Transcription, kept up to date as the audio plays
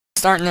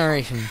Start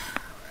narration.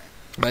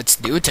 Let's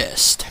do a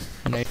test.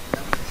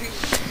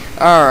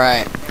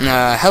 Alright,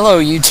 hello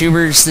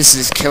YouTubers, this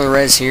is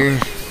Killerrez here,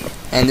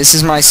 and this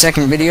is my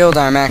second video that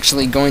I'm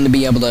actually going to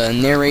be able to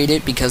narrate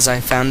it because I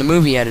found the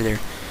movie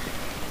editor.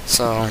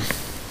 So,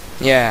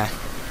 yeah.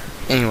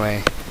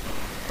 Anyway,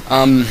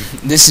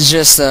 this is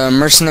just a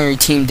mercenary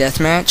team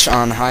deathmatch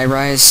on high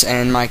rise,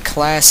 and my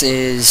class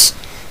is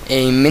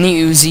a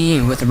mini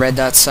Uzi with a red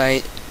dot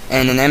sight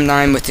and an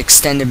M9 with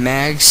extended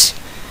mags.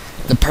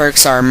 The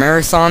perks are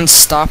Marathon,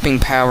 Stopping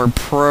Power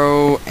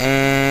Pro,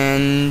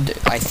 and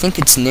I think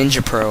it's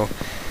Ninja Pro.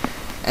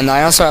 And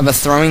I also have a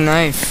throwing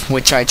knife,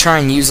 which I try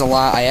and use a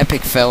lot. I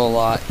epic fail a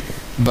lot,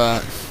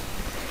 but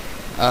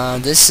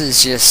this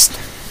is just,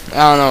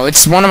 I don't know,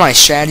 it's one of my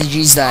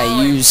strategies that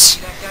I use,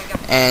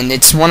 and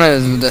it's one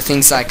of the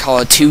things that I call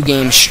a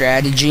two-game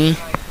strategy.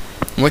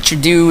 What you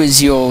do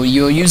is you'll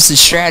use the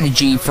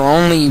strategy for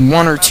only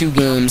 1 or 2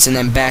 games and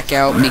then back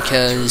out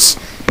because,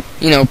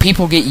 you know,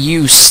 people get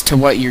used to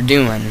what you're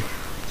doing.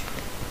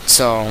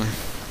 So,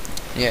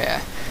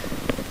 yeah.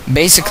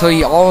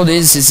 Basically, all it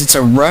is it's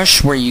a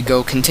rush where you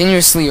go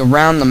continuously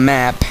around the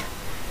map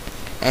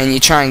and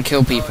you try and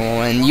kill people.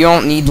 And you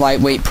don't need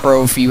lightweight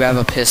pro if you have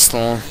a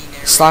pistol.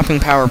 Stopping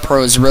Power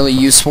Pro is really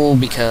useful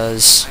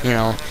because, you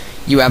know,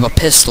 you have a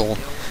pistol.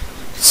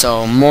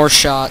 So, more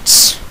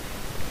shots,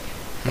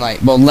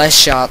 less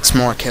shots,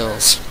 more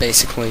kills,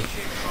 basically.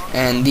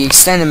 And the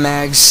extended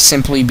mags,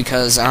 simply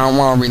because I don't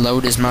want to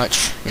reload as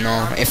much. You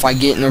know, if I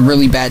get in a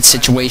really bad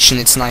situation,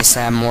 it's nice to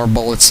have more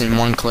bullets in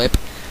one clip.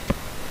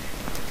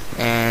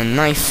 And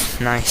knife,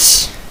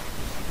 nice.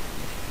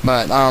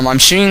 But I'm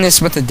shooting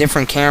this with a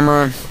different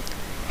camera.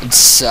 It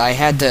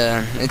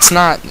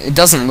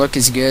doesn't look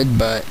as good,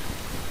 but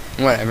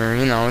whatever,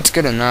 you know, it's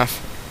good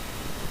enough.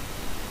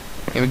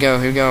 Here we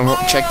go,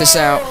 check this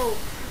out.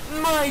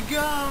 My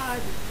God!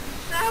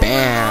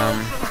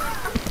 Bam.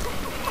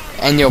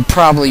 And you'll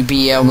probably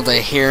be able to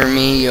hear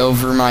me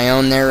over my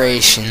own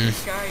narration.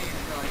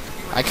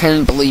 I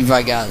couldn't believe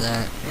I got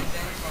that.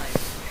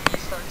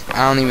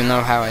 I don't even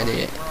know how I did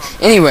it.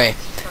 Anyway,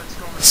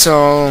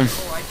 so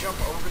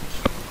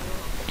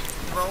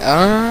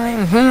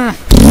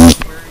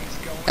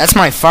that's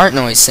my fart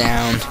noise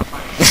sound.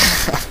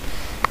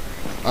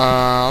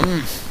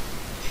 I'm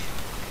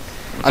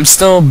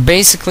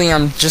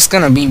just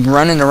gonna be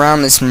running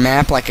around this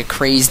map like a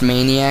crazed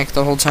maniac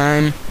the whole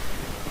time.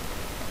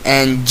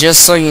 And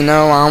just so you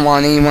know, I don't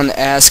want anyone to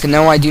ask,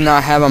 no, I do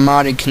not have a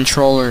modded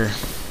controller.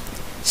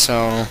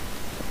 So,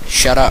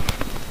 shut up.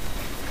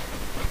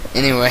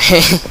 Anyway,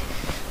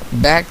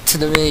 back to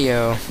the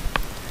video.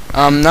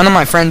 None of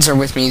my friends are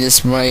with me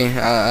this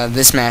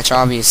match,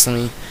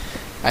 obviously.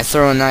 I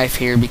throw a knife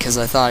here because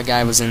I thought a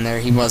guy was in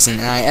there. He wasn't,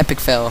 and I epic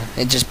fell.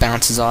 It just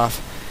bounces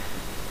off.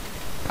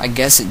 I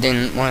guess it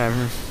didn't,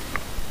 whatever.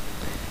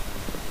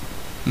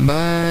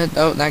 But,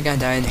 oh, that guy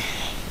died.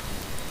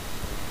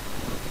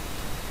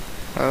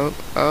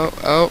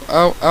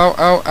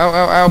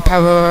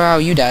 Pow,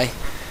 you die.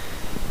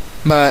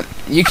 But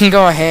you can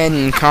go ahead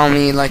and call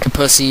me like a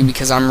pussy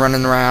because I'm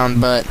running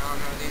around, but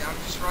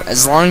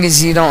as long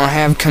as you don't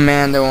have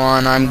commando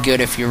on, I'm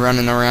good if you're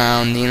running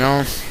around, you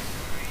know?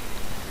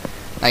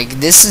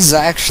 Like, this is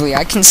actually,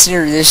 I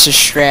consider this a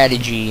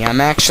strategy. I'm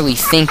actually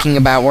thinking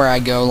about where I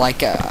go.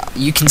 Like,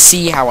 you can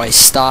see how I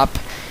stop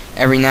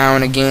every now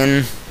and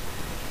again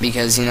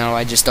because, you know,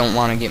 I just don't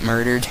want to get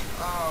murdered.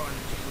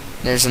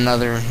 There's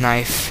another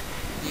knife,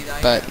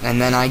 and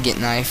then I get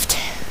knifed.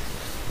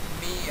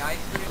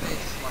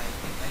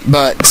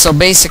 But, so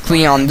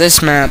basically on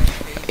this map,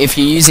 if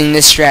you're using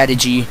this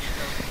strategy,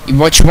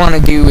 what you want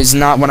to do is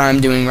not what I'm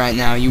doing right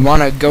now. You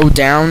want to go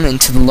down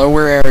into the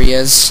lower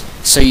areas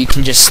so you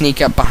can just sneak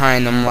up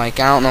behind them. Like,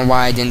 I don't know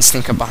why I didn't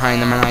sneak up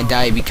behind them and I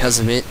died because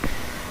of it.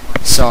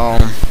 So,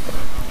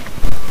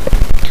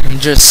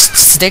 just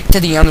stick to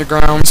the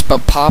undergrounds,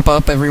 but pop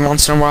up every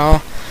once in a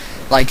while.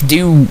 Like,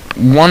 do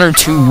 1 or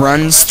 2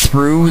 runs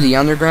through the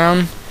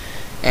underground,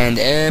 and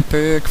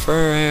epic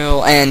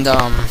fail, and,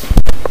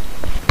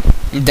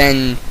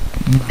 then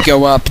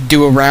go up,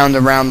 do a round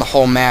around the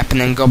whole map, and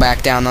then go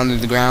back down under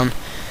the ground.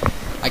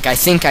 Like, I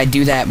think I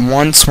do that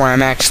once where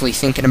I'm actually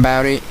thinking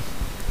about it,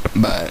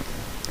 but,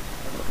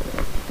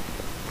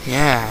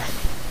 yeah.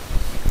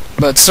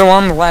 But, so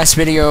on the last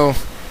video,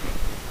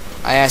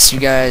 I asked you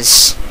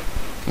guys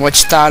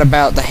what you thought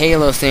about the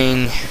Halo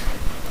thing,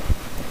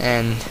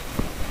 and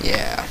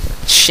yeah.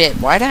 Shit,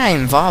 why did I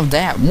involve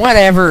that?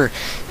 Whatever.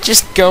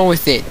 Just go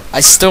with it.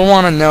 I still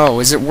want to know,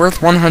 is it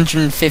worth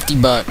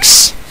 150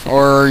 bucks?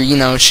 Or, you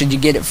know, should you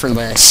get it for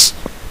less?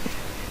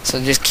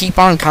 So just keep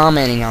on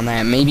commenting on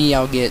that. Maybe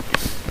I'll get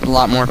a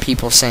lot more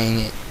people saying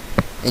it.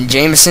 And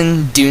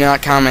Jameson, do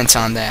not comment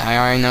on that. I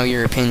already know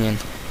your opinion.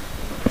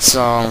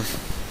 So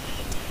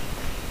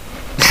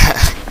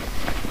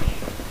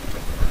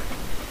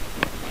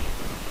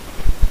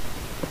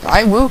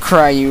I will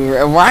cry you.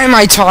 Why am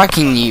I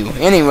talking to you?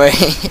 Anyway.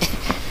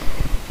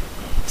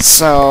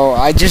 So,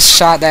 I just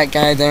shot that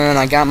guy there and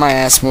I got my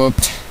ass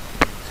whooped.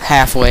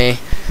 Halfway.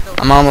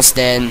 I'm almost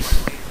dead.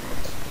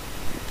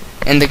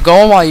 And the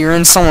goal while you're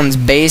in someone's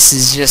base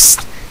is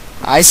just,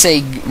 I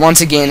say,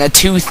 once again, a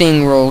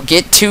 2-thing rule.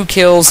 Get 2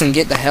 kills and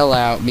get the hell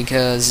out,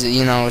 because,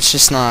 you know, it's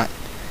just not,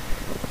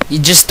 you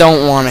just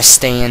don't want to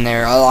stay in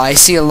there. I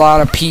see a lot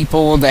of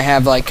people that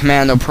have, like,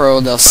 Commando Pro,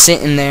 they'll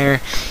sit in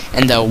there,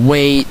 and they'll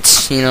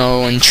wait, you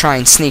know, and try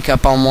and sneak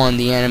up on one of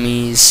the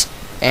enemies,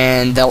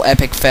 and they'll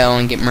epic fail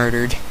and get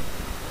murdered.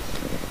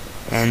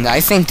 And I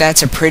think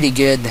that's a pretty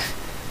good,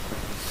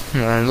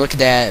 look at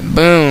that,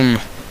 boom.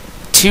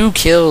 2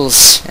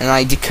 kills, and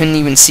I couldn't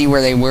even see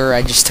where they were.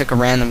 I just took a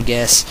random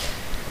guess.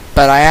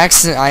 But I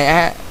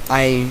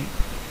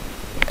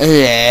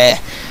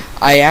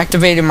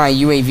activated my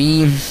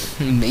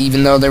UAV,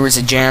 even though there was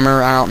a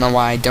jammer. I don't know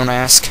why. Don't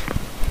ask.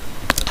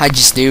 I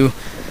just do.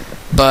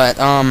 But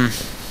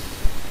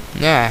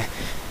yeah,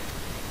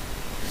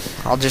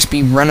 I'll just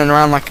be running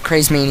around like a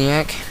crazy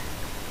maniac.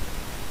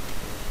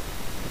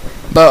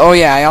 But oh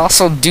yeah, I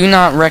also do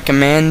not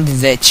recommend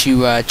that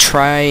you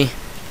try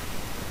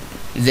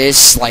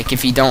this, like,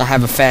 if you don't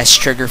have a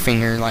fast trigger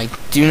finger. Like,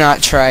 do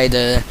not try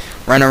to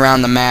run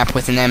around the map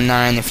with an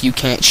M9 if you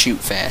can't shoot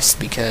fast,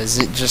 because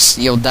it just,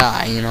 you'll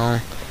die, you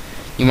know.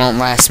 You won't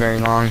last very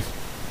long.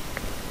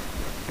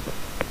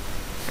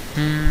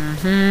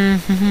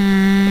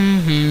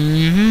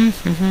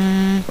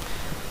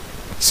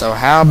 So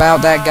how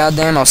about that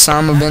goddamn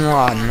Osama bin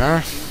Laden,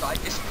 huh?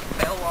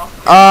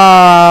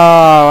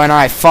 Oh, and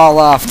I fall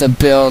off the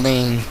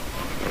building.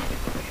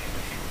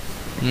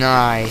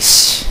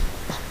 Nice.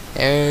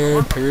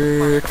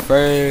 Epic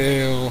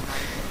fail.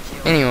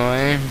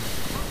 Anyway,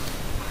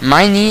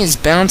 my knee is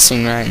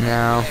bouncing right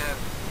now.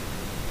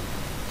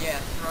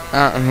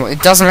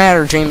 It doesn't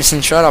matter,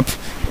 Jameson, shut up.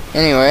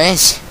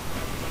 Anyways.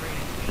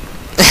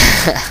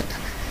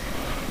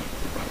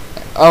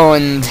 Oh,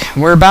 and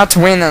we're about to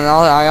win, and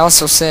I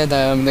also said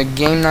the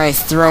game knife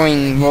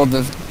throwing, well,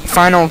 the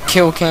final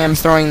kill cam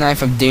throwing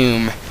knife of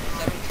doom.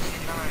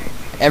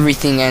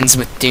 Everything ends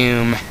with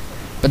doom.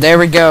 But there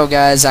we go,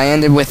 guys. I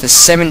ended with a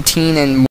 17-1